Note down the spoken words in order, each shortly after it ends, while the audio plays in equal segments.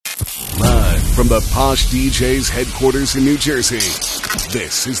from the POSH DJs headquarters in New Jersey.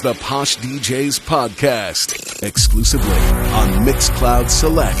 This is the POSH DJs podcast, exclusively on Mixcloud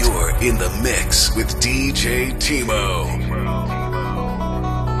Select. You're in the mix with DJ T-Mo.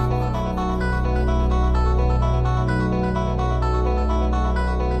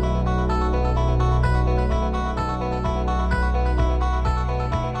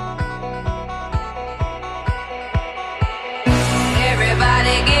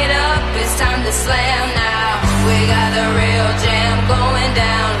 Slam now, we got the real jam going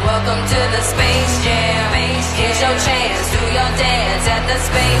down. Welcome to the Space Jam. Get your chance, do your dance at the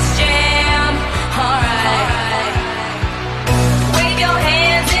Space Jam. Alright. Wave your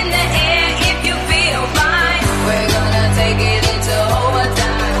hands in the air if you feel fine. We're gonna take it into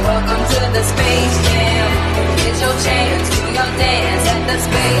overtime. Welcome to the Space Jam. Get your chance, do your dance at the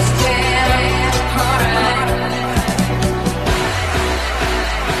Space Jam. Alright.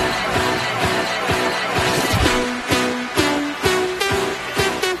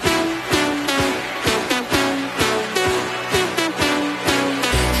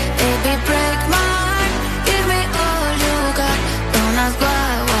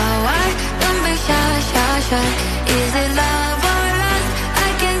 Is it love or lust? I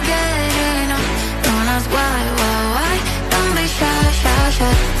can't get enough. Don't ask why? Don't be shy.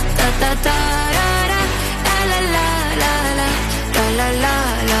 Da da da da da, la la la la la, la la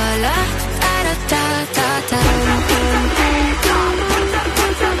la la, da da da da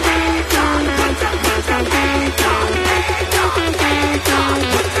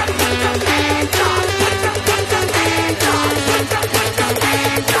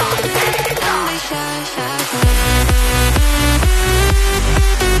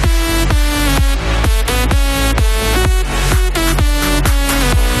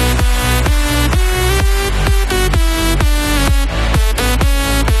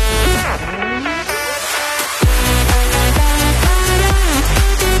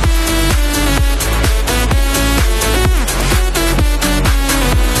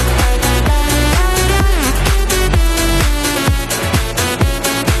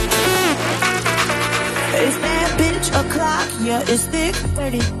It's thick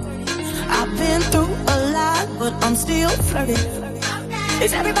 30. I've been through a lot, but I'm still flirty.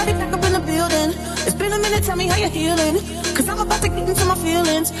 Is everybody back up in the building? It's been a minute, tell me how you're healing. Cause I'm about to get into my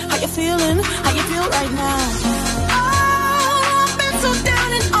feelings. How you feeling? How you feel right now? Oh, I've been so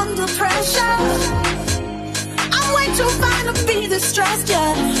down and under pressure. I'm way too fine to be distressed,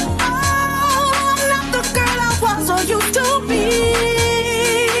 yeah. Oh, I'm not the girl I was or used to be.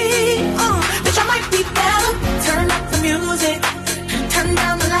 Bitch, I might be better. Turn up the music. Turn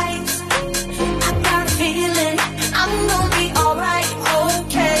down the lights. I got a feeling I'm gonna be alright,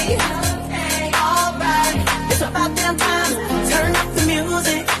 okay. Alright, it's about damn time. Turn up the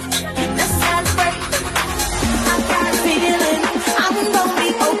music. Let's celebrate. I got a feeling I'm gonna be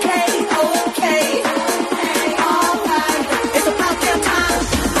okay. Alright, it's about damn time.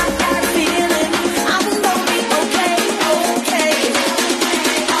 I got a feeling I'm gonna be okay.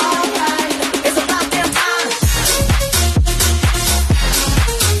 Alright, it's about damn time.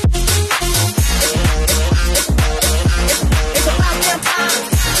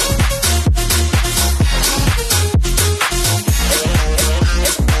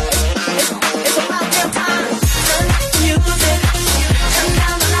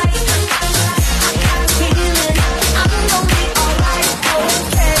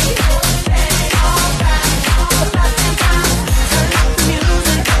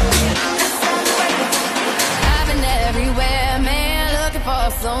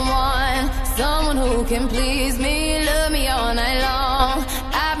 Someone who can please me, love me all night long.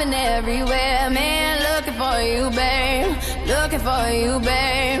 I've been everywhere, man, looking for you, babe. Looking for you,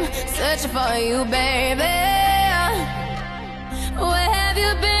 babe. Searching for you, baby. Where have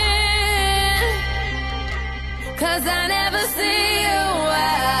you been? Cause I never see you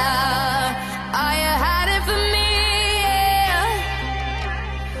out. Are you hiding from me? Yeah.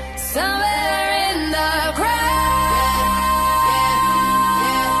 Somewhere in the crowd.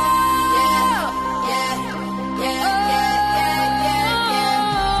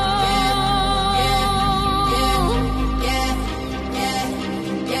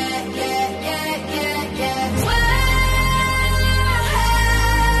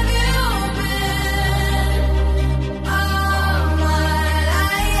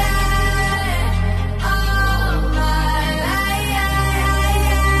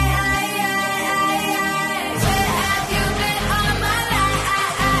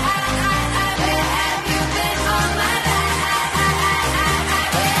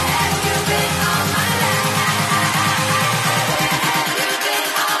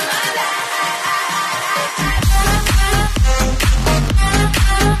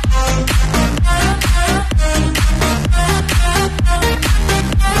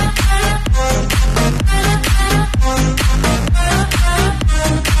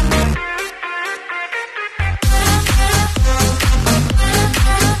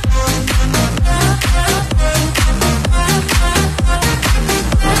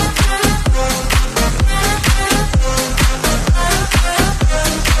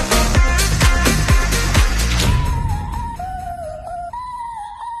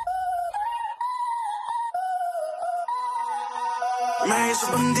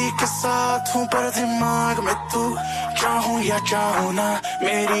 साथ हूँ पर दिमाग में तू चाहूँ या चाहूँ ना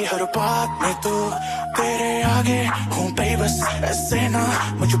मेरी हर बात में तू तेरे आगे हूँ बेबस ऐसे ना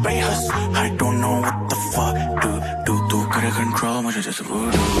मुझे बेहस I don't know what the fuck do तू करे control मुझे जैसे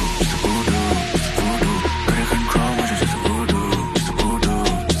voodoo करे control मुझे जैसे voodoo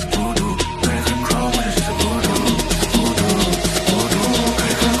करे control मुझे जैसे voodoo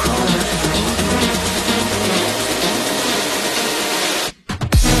करे control मुझे जैसे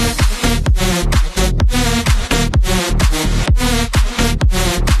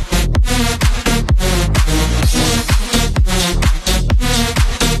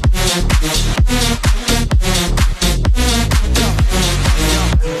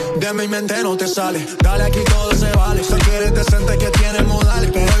de mi mente no te sale, dale aquí todo se vale. Sé que eres decente, que tienes modales,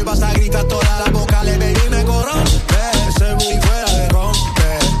 pero hoy vas a gritar todas las vocales. Baby, me corrompe, ese booty fuera de rompe.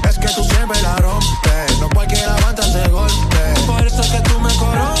 Es que tú siempre la rompes, no cualquiera aguanta ese golpe. Por eso es que tú me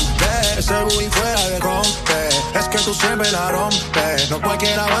corrompes, ese booty fuera de rompe. Es que tú siempre la rompes, no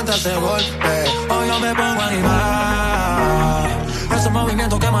cualquiera aguanta ese golpe. Hoy yo me pongo a animar, esos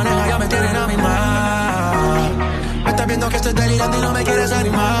movimientos que maneja ya me tienen a mi mar. Estás viendo que estoy delirando y no me quieres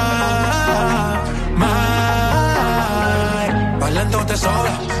animar. Bailando te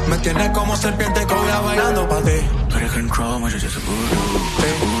sobra, me tienes como serpiente cobra bailando pa' ti. Put it control, much just a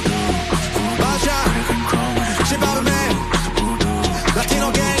voodoo. Vaya, she bobbing me,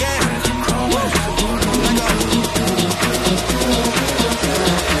 Latino gang, gang.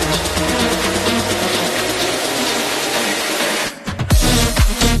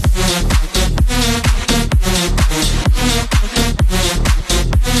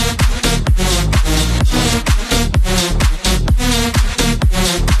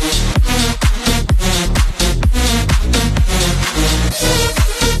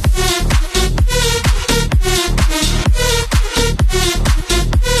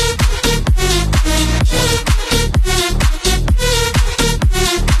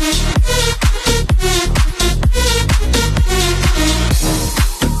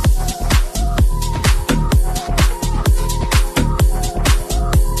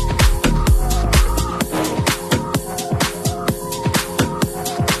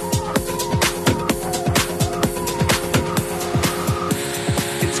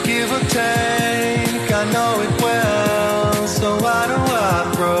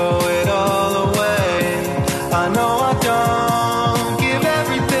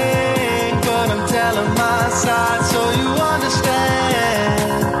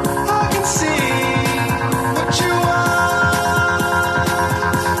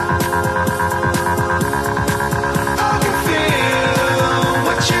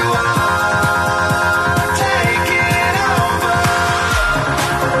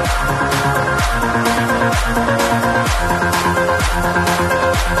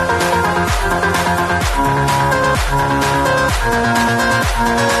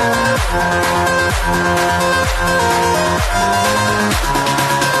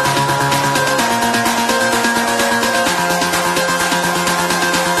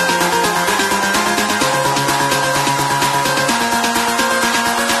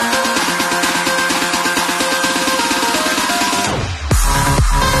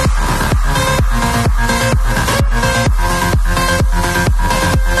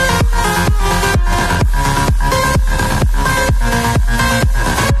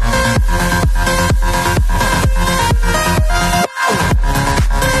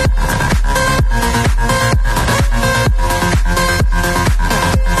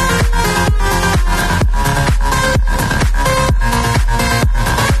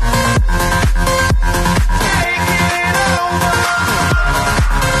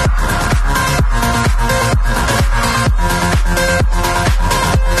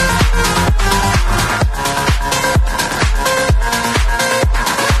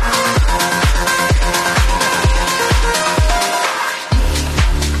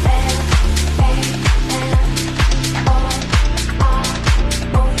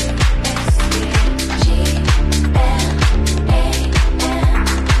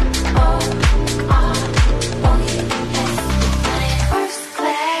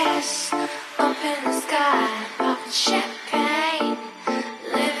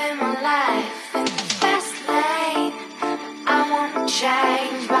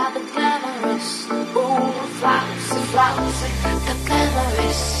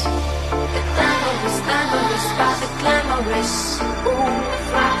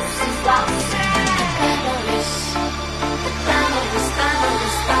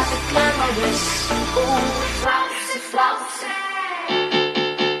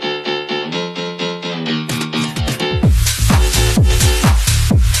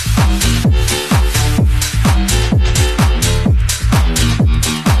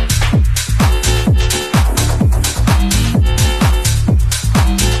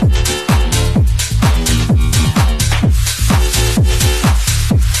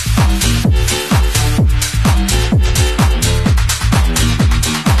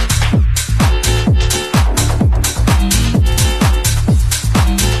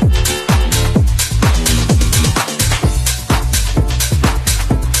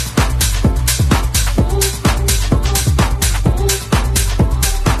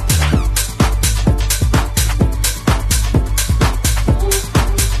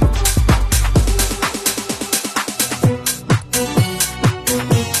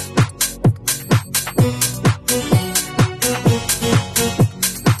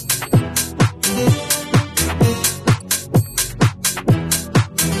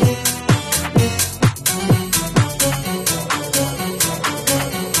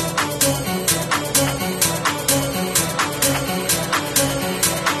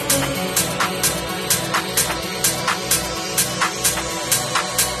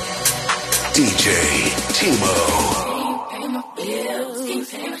 DJ T-Mo. Pay my bills, keep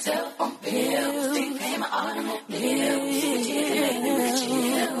paying my telephone bills, keep paying my automobile, keep paying my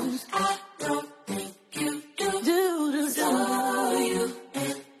chills. I don't think you do so you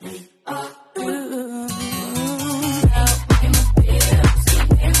and me are through. Pay my bills, keep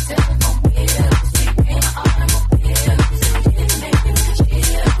paying my telephone bills, keep paying my automobile, keep making me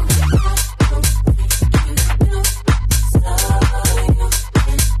chill. I don't think you do so you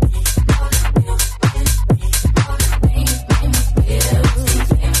and me are through.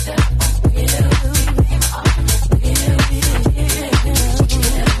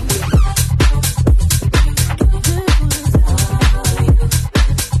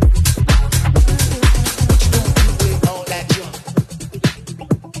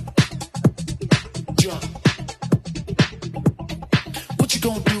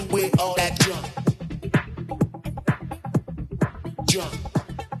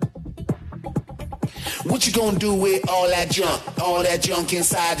 What you gonna do with all that junk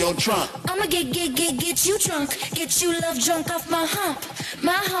inside your trunk? I'ma get you drunk, get you love drunk off my hump,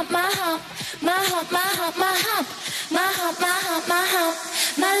 my hump, my hump, my hump, my hump, my hump, my hump, my hump, my hump,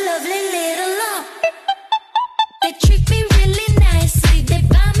 my lovely little lump. They treat me really nicely, they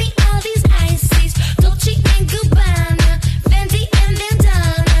buy me all these ices, Dolce and Gabbana, Fendi and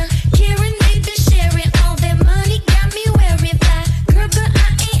Bandana, Karen made the sharing, all their money got me wearing fly. Girl, but I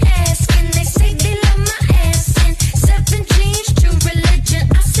ain't asking, they say they love my ass and 7 jeans, true religion.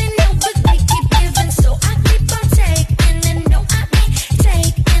 I say no, but they keep giving, so I keep on taking, and no, I ain't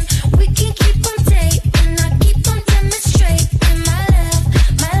taking. We can keep on dating, I keep on demonstrating my love,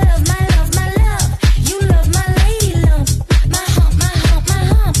 my love, my love, my love. You love my lady love, my hump, my hump, my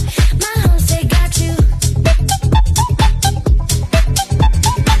hump, my hump. They got you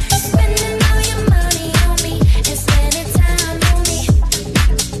spending all your money on me and spending time on me.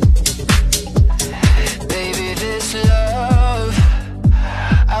 Baby, this love,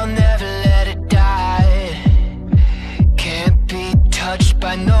 I'll never let it die. Can't be touched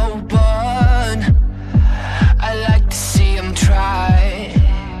by no one. I like to see them try.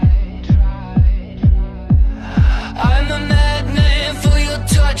 I'm a madman for your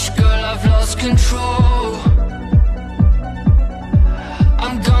touch, girl, I've lost control.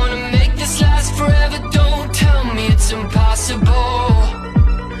 I'm gonna make this last forever, don't tell me it's impossible.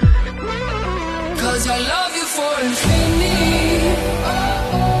 Cause I love you for infinity.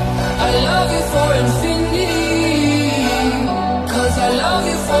 I love you for infinity. Cause I love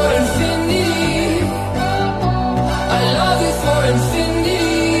you for infinity. I love you for infinity.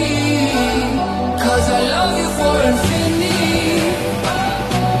 Cause I love you for infinity.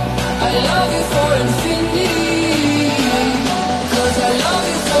 I love you for infinity. Cause I love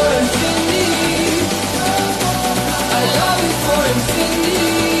you for infinity. I love you for infinity.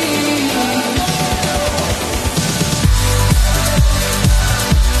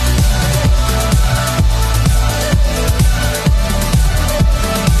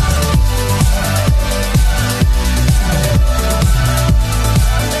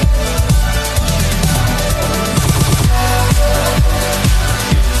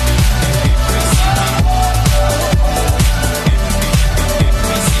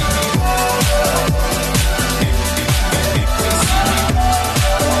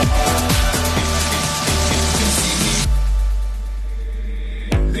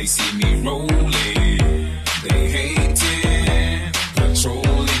 They see me rolling, they hating,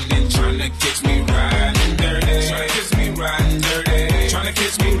 controlling and trying to catch me riding dirty, trying to catch me riding dirty, trying to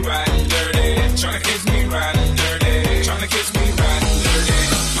catch me riding dirty, trying to catch me riding dirty, trying to catch me riding dirty.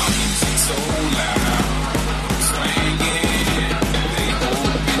 My music so loud, swinging, they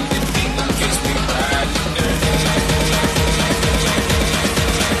hoping that they gon' catch me riding dirty.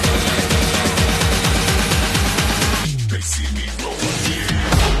 They see me rolling.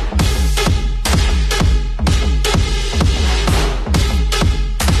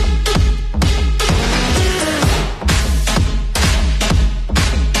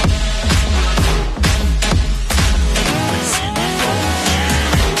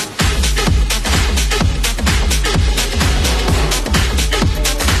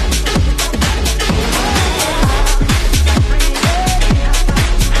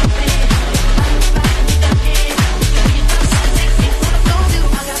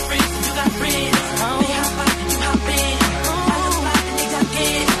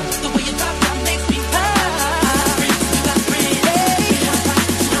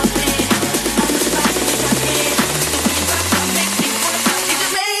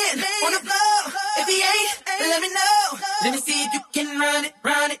 Let me see if you can run it,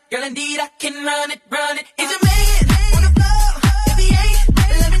 girl. Indeed, I can run it. Is it man on the floor? If he ain't,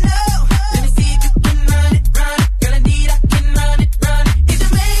 let me know. Let me see if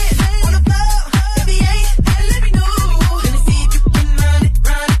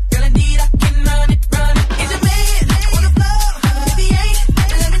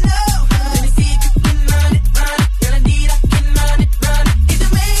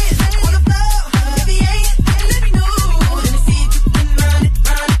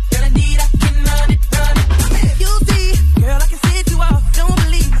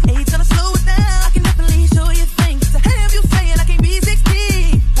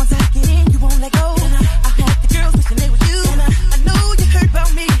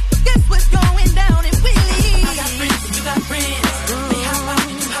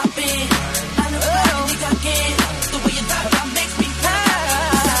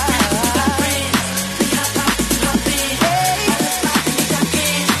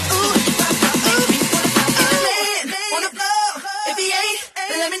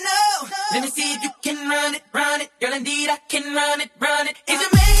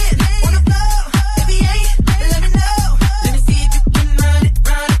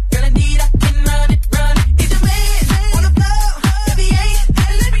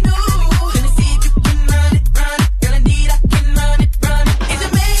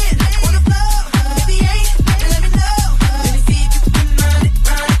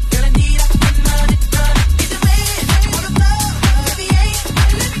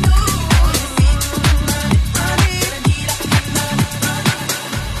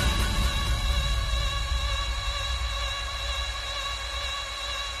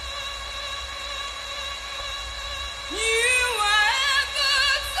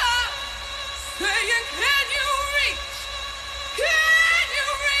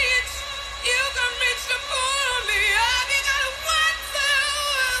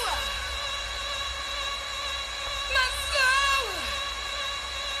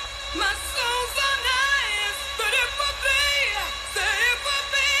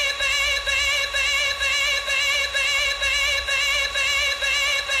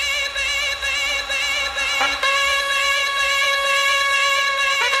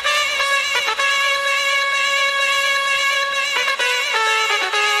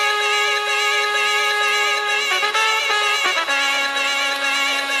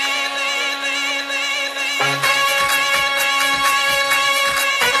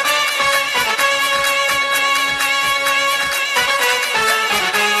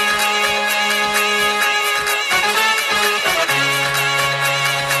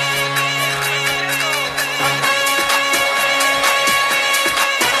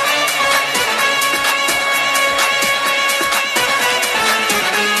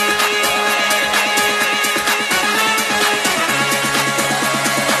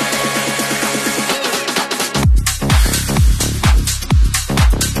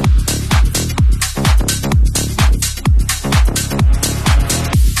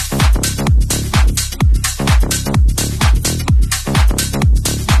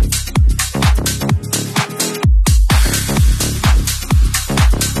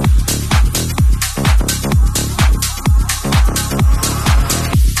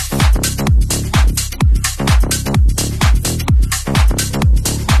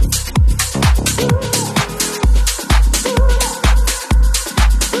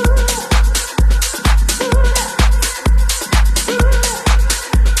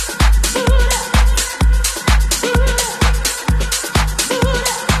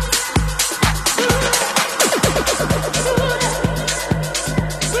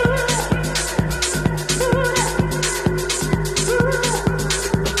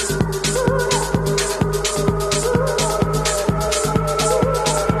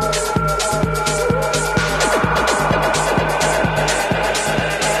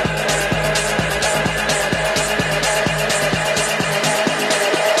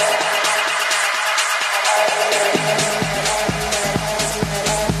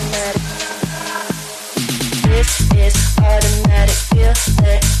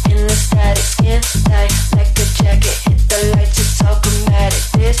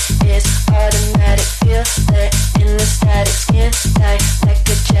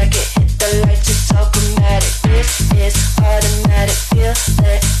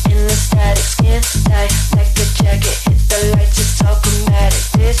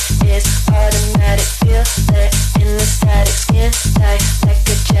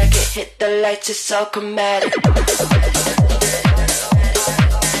lights, it's all chromatic.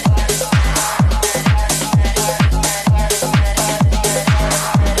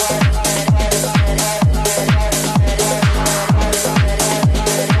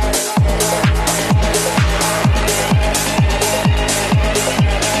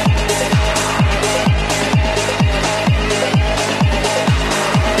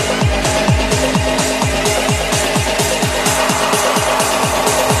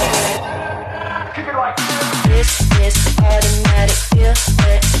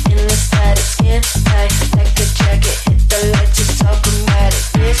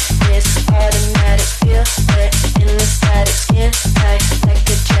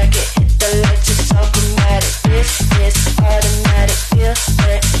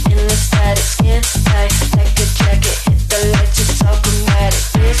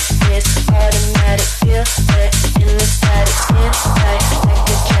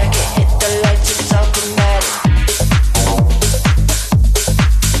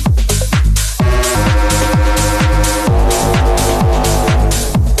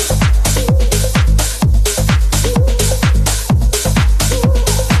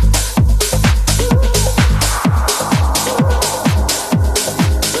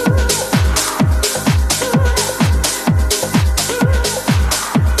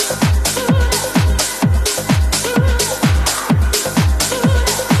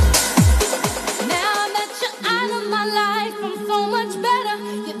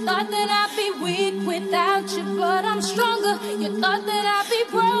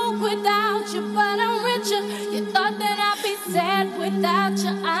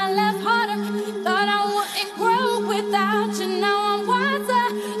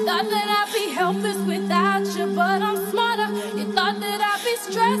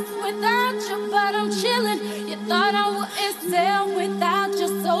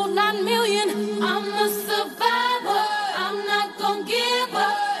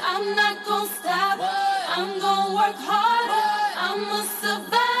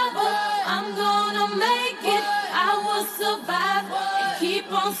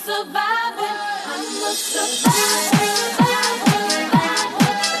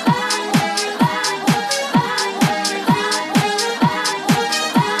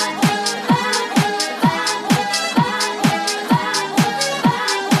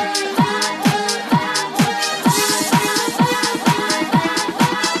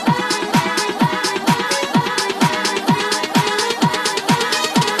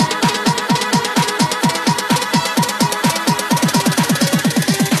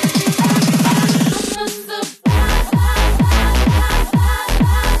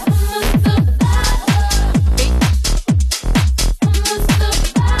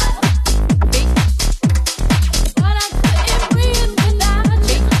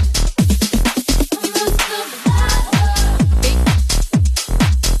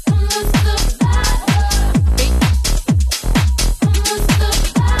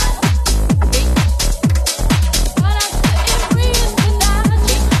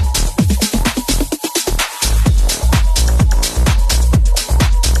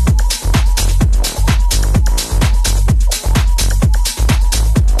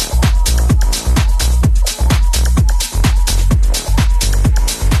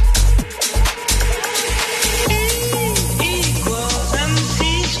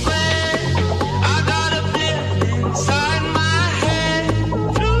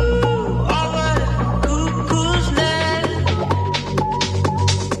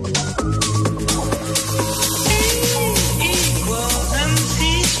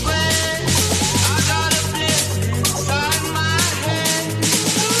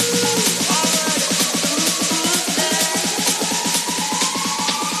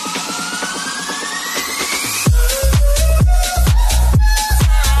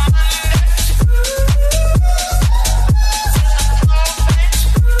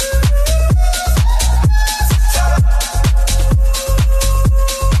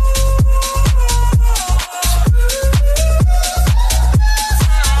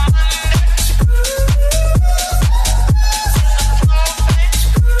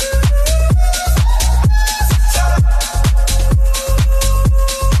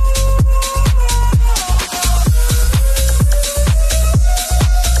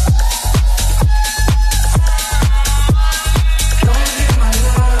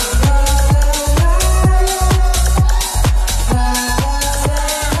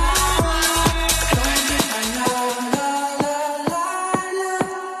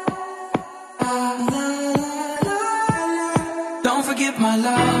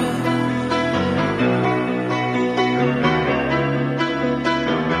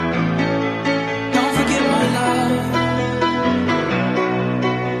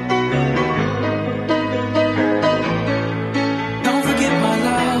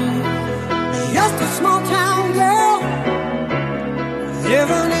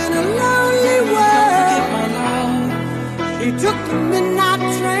 down in a lonely world. He took the midnight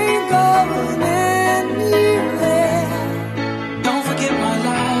train going anywhere. Don't forget my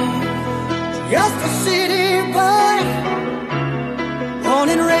love. Just a city boy, born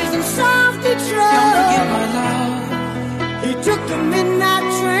and raised in South Detroit. Don't forget my love. He took the midnight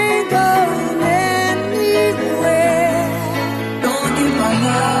train going anywhere. Don't forget my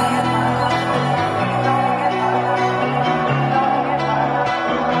love.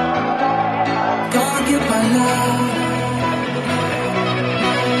 Don't forget my love.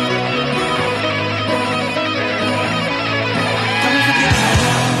 Don't forget my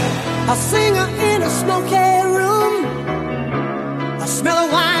love. A singer in a smoky room, a smell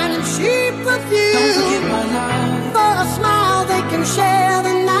of wine and cheap perfume. Don't forget my love. For a smile they can share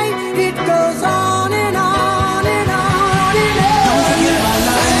the night. It goes on and on and on and on. Don't forget my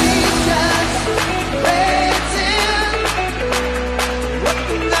love. Just waiting,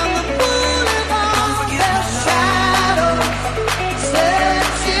 walking down the boulevard. Don't forget Their my love. shadows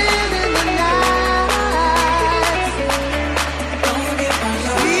searching in the night. Don't forget my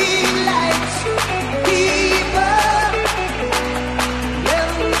love. Street lights, people,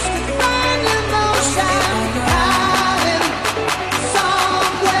 never to find emotion, hiding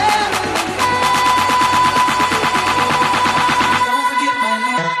somewhere. Don't forget my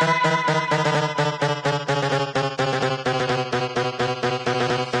love.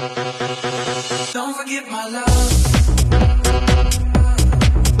 Don't forget my love.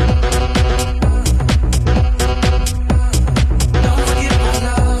 Don't forget my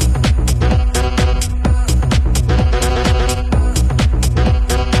love.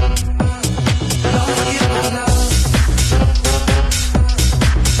 Don't forget my love.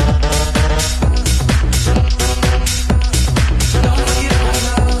 Don't forget my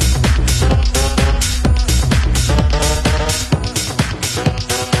love.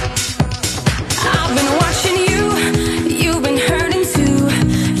 I've been watching you, you've been hurting too.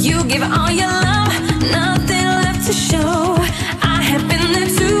 You give all your love, nothing left to show. I have been there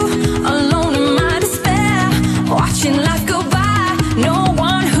too, alone in my despair, watching life go by, no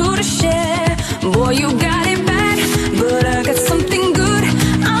one who to share. Boy, you got it bad, but I got something good.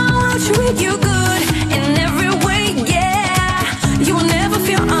 I will treat you good in every way, yeah. You will never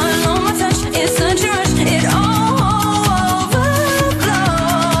feel alone, my touch is such a rush, it all overflows.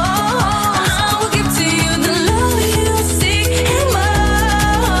 I will give to you the love you seek and more.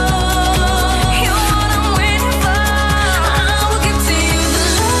 You're what I'm waiting for. I will give to you the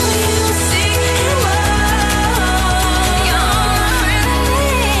love you seek and more. You're all I really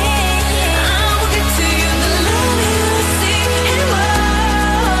need. I will give to you the love you seek and more.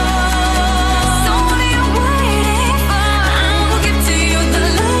 So what are you waiting for? I will give to you the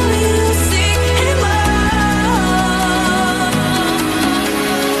love you seek and more.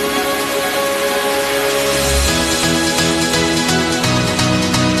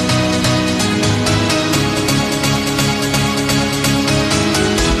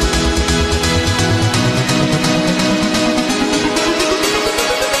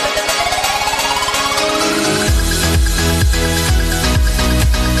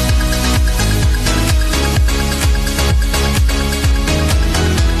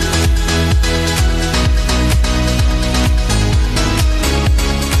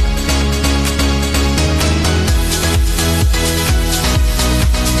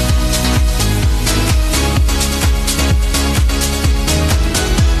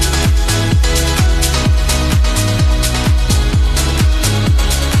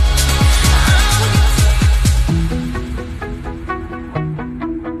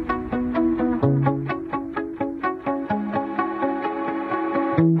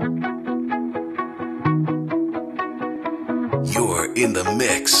 You're in the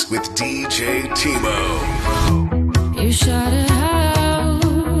mix with DJ T-Mo. You shout it out,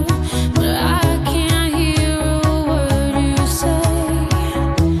 but I can't hear a word you say.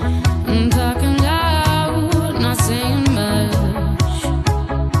 I'm talking loud, not saying much.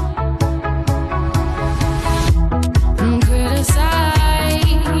 I'm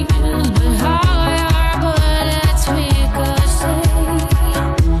criticized, but how your bullets make us say.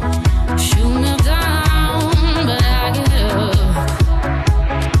 Shoot me down, but I get up.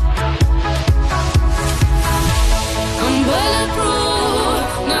 I'm bulletproof.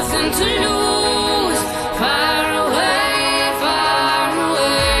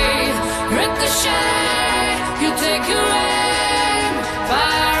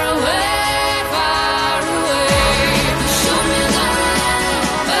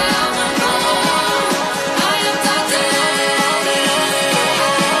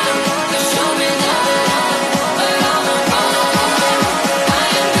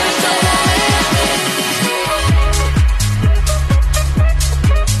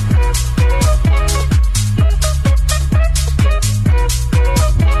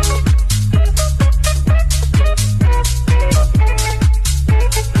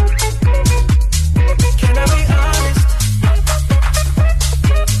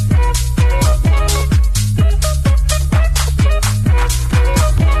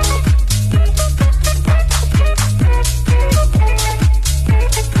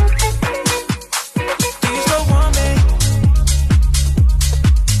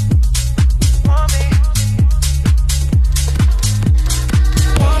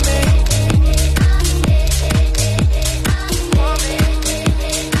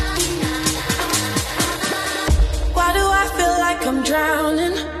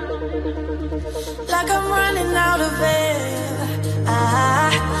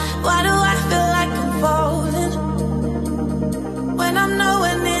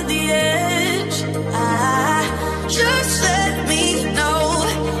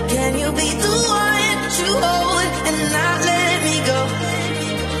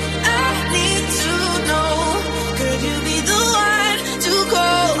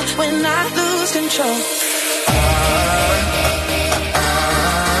 when I lose control.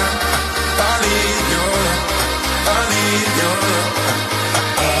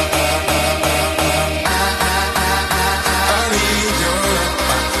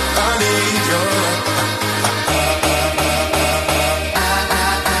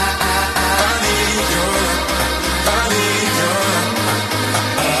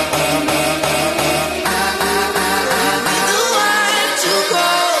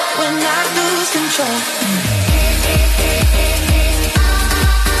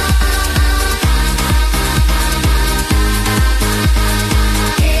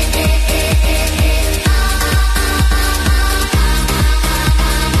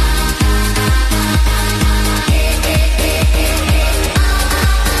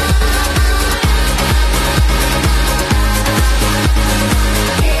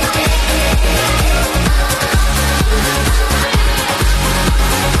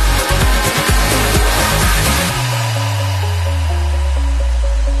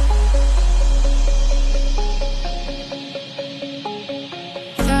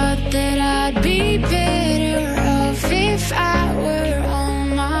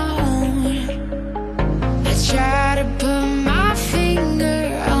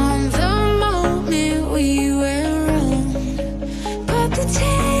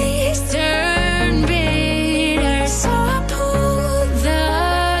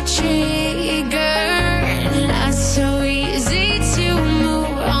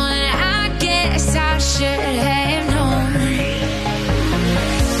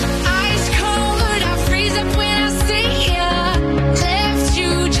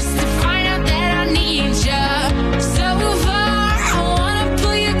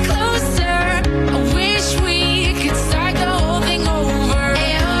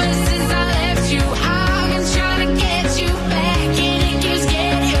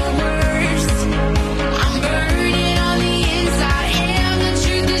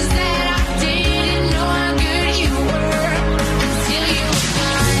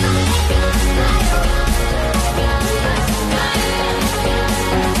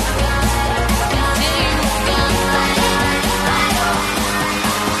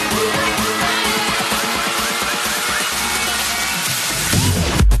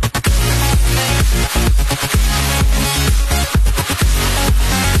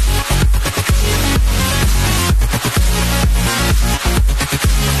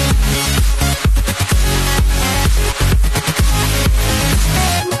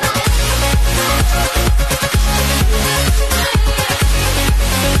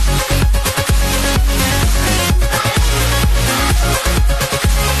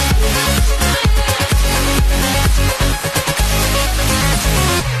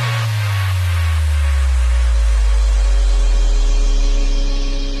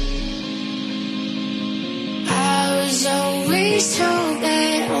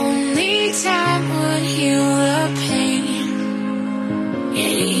 You were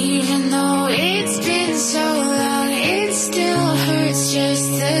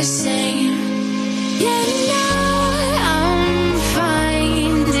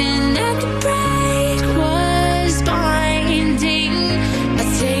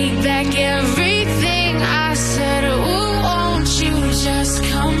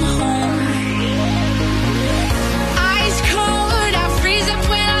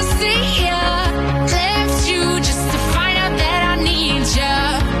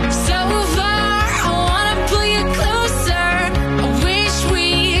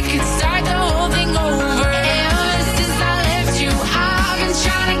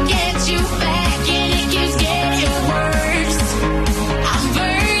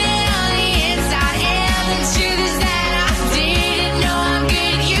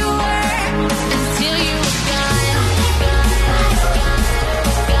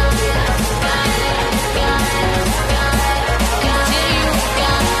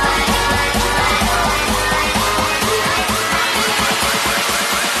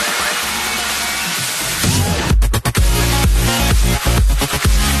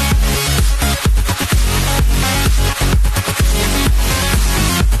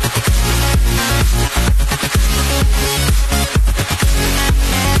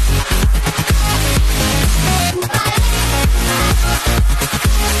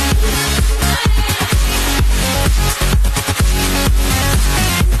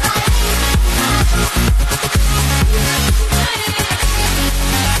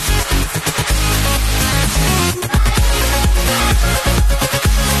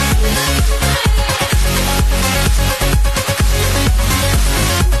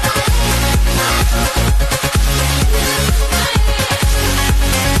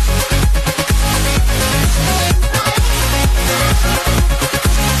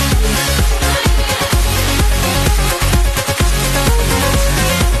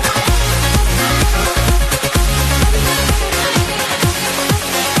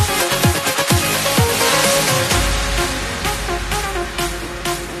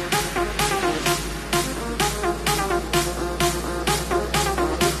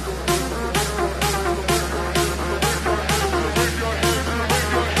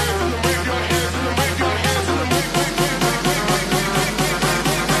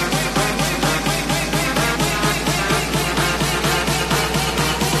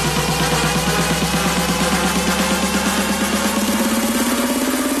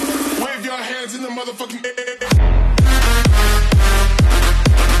motherfucking air.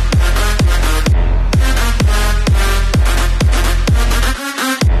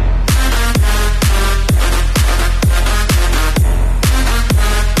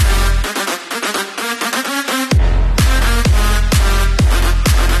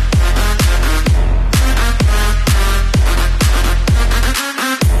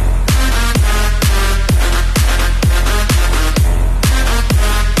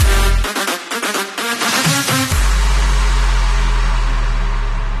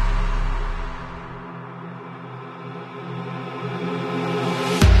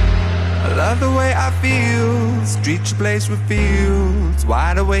 Love the way I feel, street your place with fields,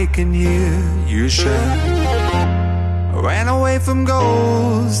 wide awake and hear you shout. Ran away from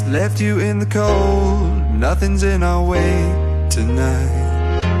goals, left you in the cold, nothing's in our way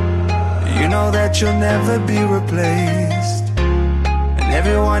tonight. You know that you'll never be replaced, and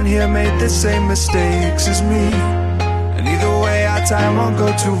everyone here made the same mistakes as me, and either way our time won't go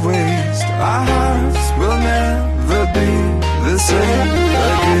to waste. Our hearts will never be the same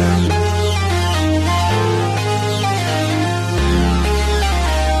again.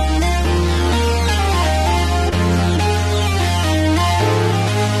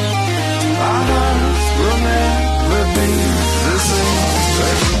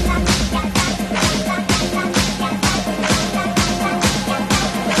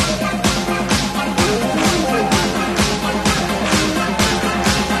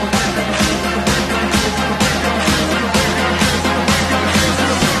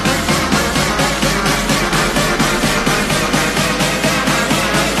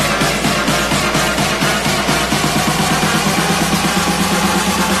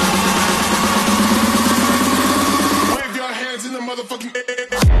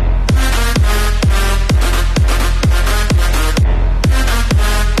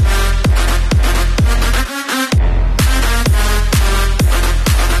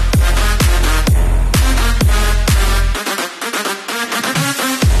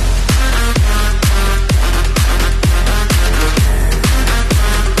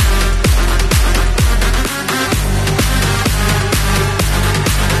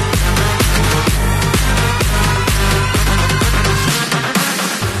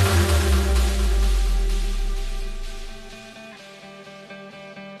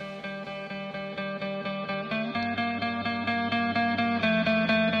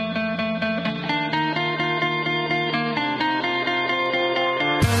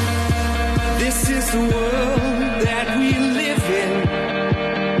 This is the world that we live in.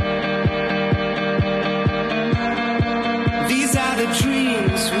 These are the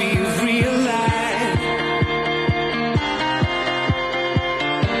dreams we've realized.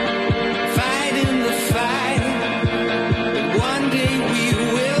 Fighting the fight, but one day we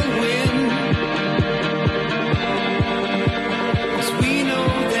will win. 'Cause we know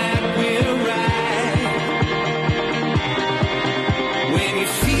that we're right. When you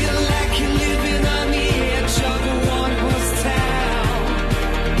feel like you're living on the edge,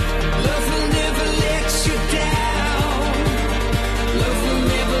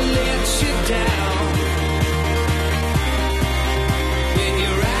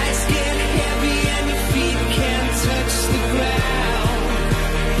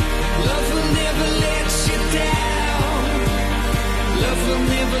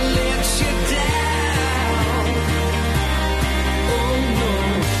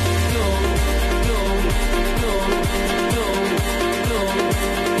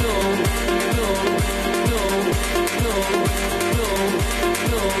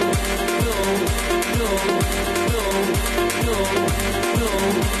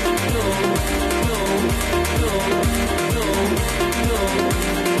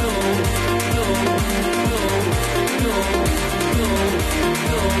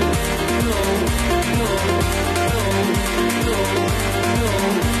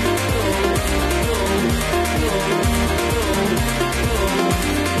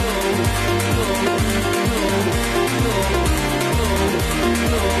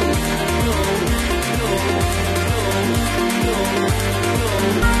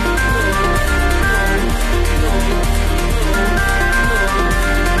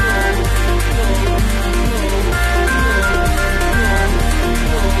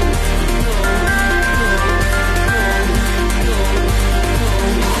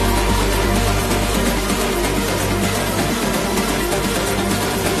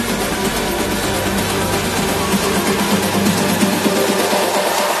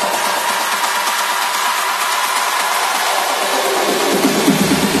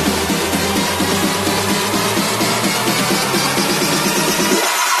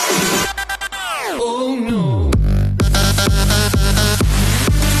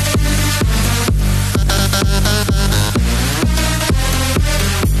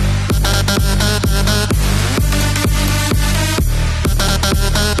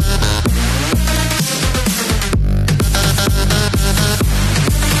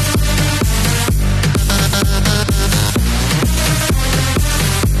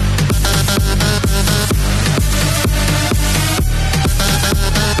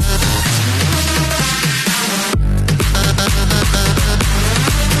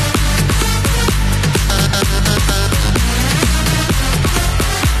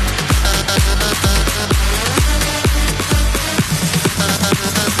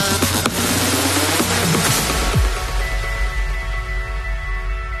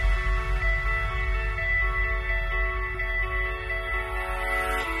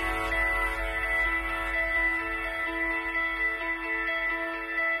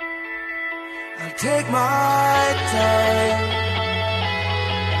 I'll take my time,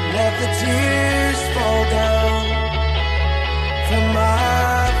 let the tears fall down from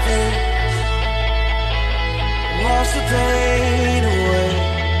my face, wash the pain away.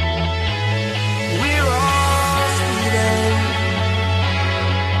 We're all speeding,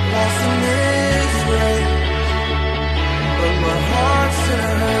 lost in this race, but my heart's in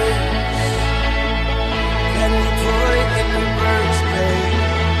a hurry. Can we put it in reverse, babe?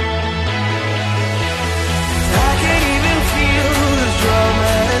 I can't even feel the drum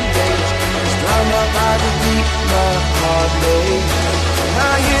and bass. It's drowned out by the beat my heart makes.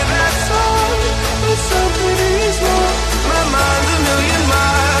 I hear that song, but something is wrong. My mind's a million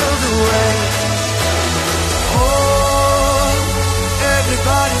miles away. Oh,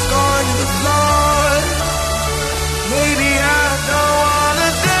 everybody's going to the floor. Maybe I don't wanna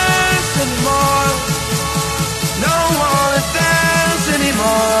dance anymore. Don't wanna dance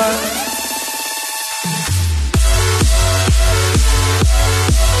anymore.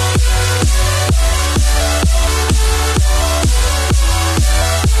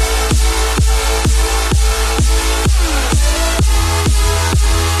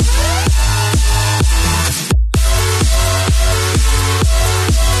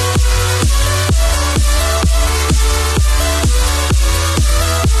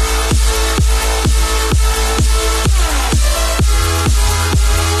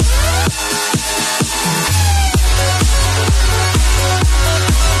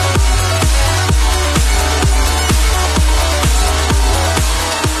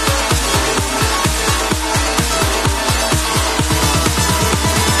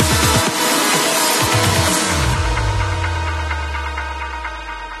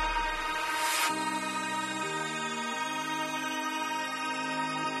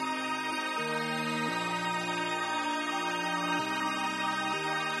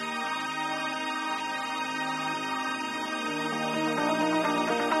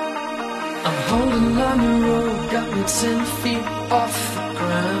 I'm holding on the road, got me 10 feet off the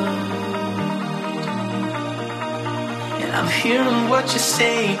ground. And I'm hearing what you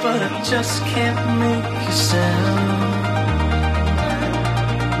say, but I just can't make a sound.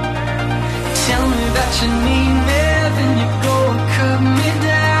 Tell me that you need me, then you go and cut me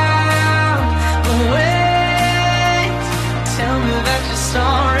down. But wait, tell me that you're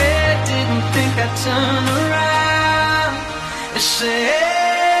sorry, didn't think I'd turn around and say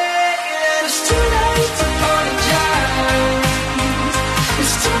it's too late to apologize.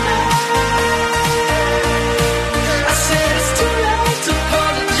 It's too late. I said it's too late to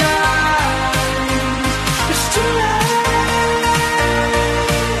apologize. It's too late.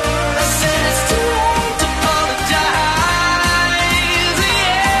 I said it's too late to apologize.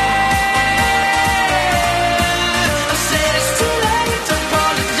 Yeah. I said it's too late to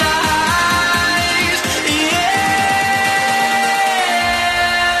apologize. Yeah.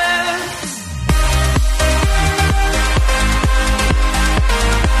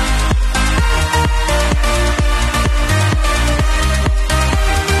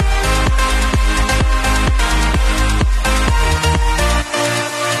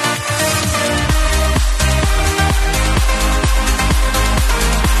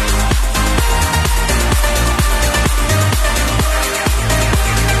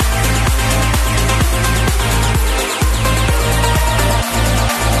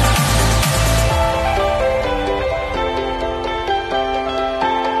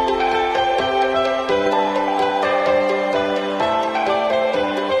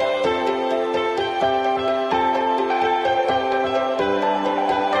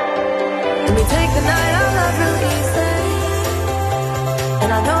 Let me take the night out of real easy, and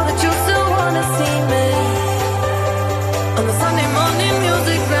I know that you still wanna see me on the Sunday morning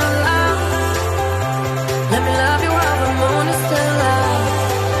music real loud. Let me love you while the moon is still out.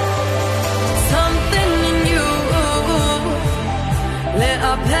 Something in you lit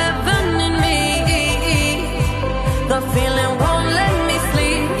up heaven in me. The feeling won't let me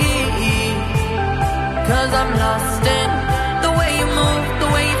sleep, 'cause I'm lost in the way you move, the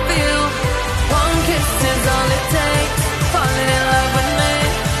way you feel. One kiss is all it takes, falling in love with me.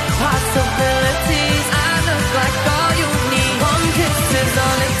 Possibilities, I look like all you need. One kiss is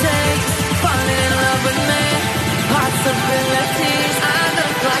all it takes, falling in love with me. Possibilities, I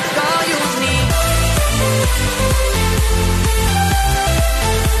look like all you need.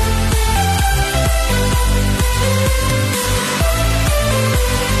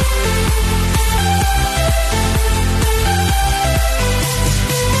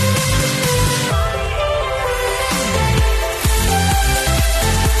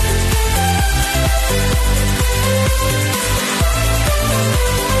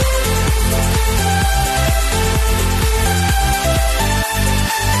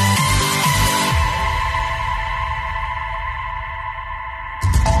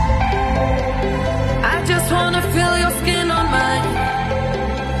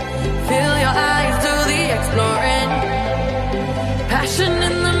 passion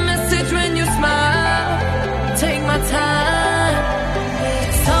in the message when you smile. Take my time.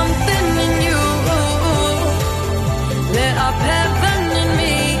 Something in you lit up heaven in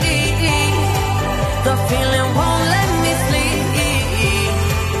me. The feeling won't let me sleep,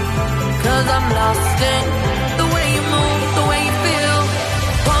 'cause I'm lost in the way you move, the way you feel.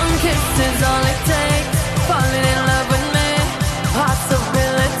 One kiss is all it takes. Falling in love with me.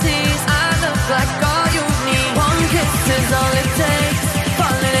 Possibilities, I look like all you need. One kiss is all it takes.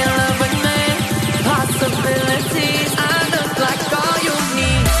 Falling in love with me. Possibilities, I look like all you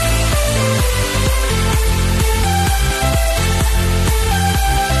need.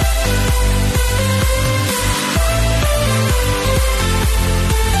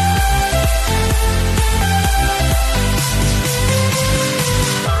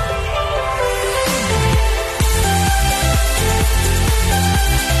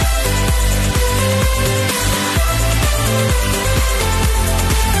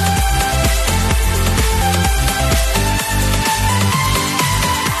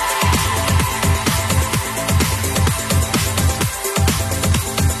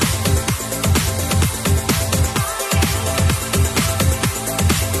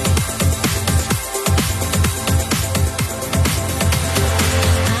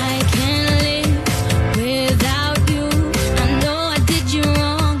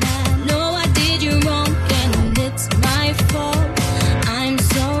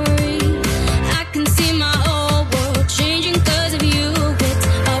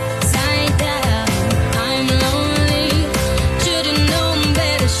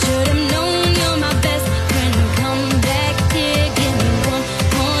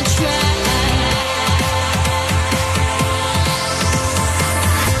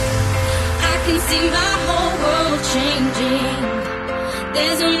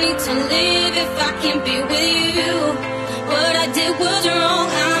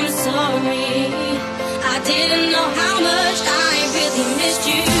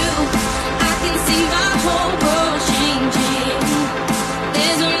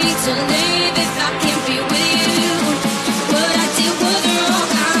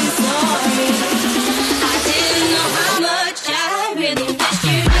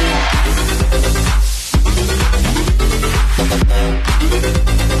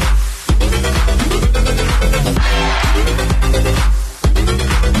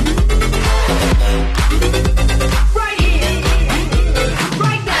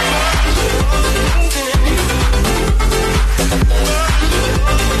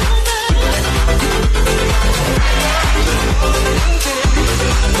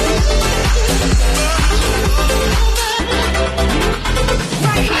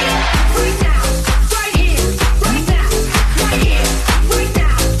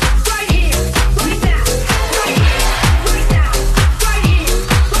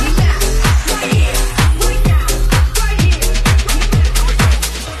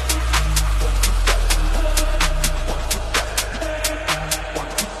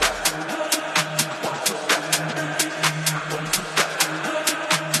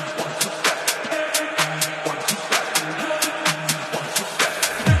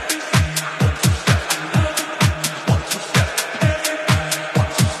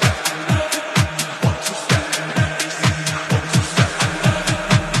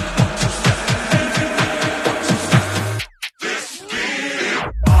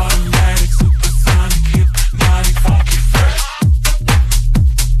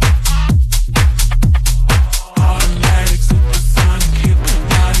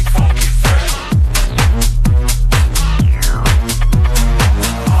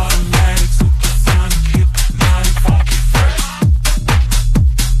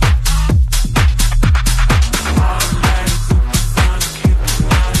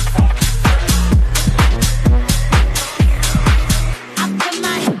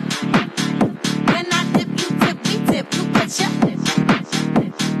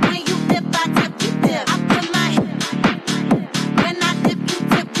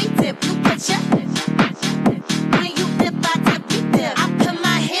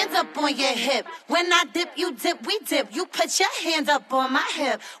 Hands up on my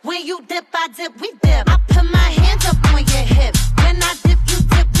hip. When you dip, I dip, we dip. I put my hands up on your hip. When I dip, you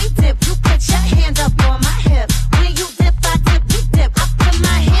dip, we dip. You put your hands up on my hip. When you dip, I dip, we dip. I put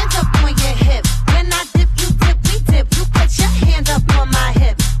my hands up on your hip. When I dip, you dip, we dip. You put your hands up on my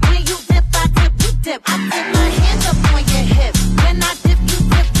hip. When you dip, I dip, we dip. I put my hands up on your hip. When I dip, you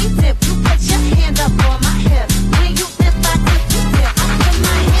dip, we dip. You put your hands up on my hip. When you dip, I dip, we dip. I put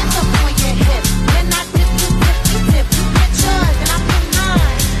my hands up on your hip. When I dip, you dip, we dip. You put yours and I put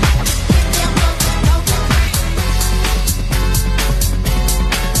mine. Get down, go, go, go.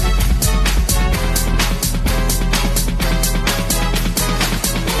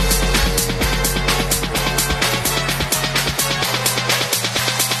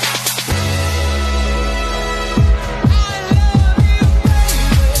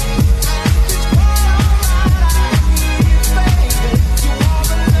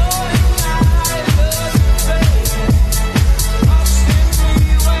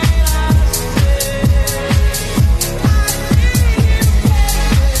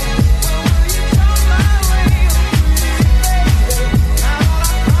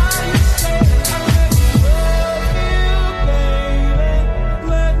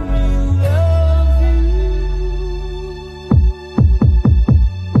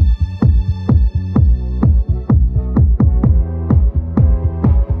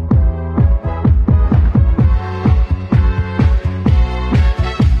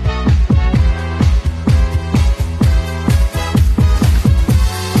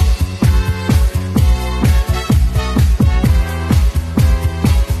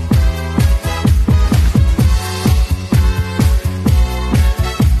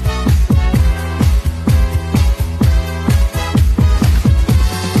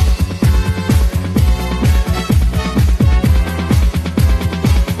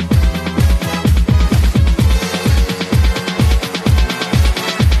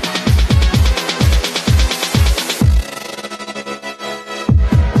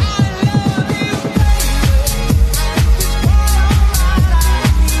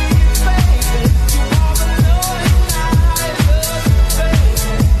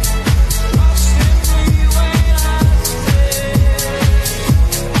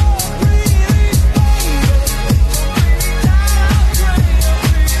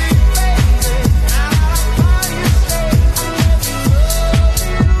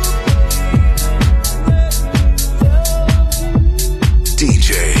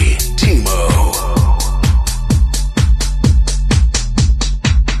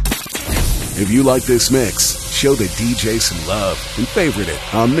 If you like this mix, show the DJ some love and favorite it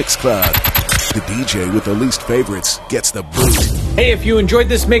on Mixcloud. The DJ with the least favorites gets the boot. Hey, if you enjoyed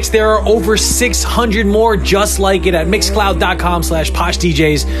this mix, there are over 600 more just like it at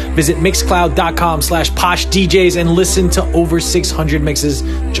mixcloud.com/poshdjs. Visit mixcloud.com/poshdjs and listen to over 600 mixes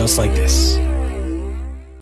just like this.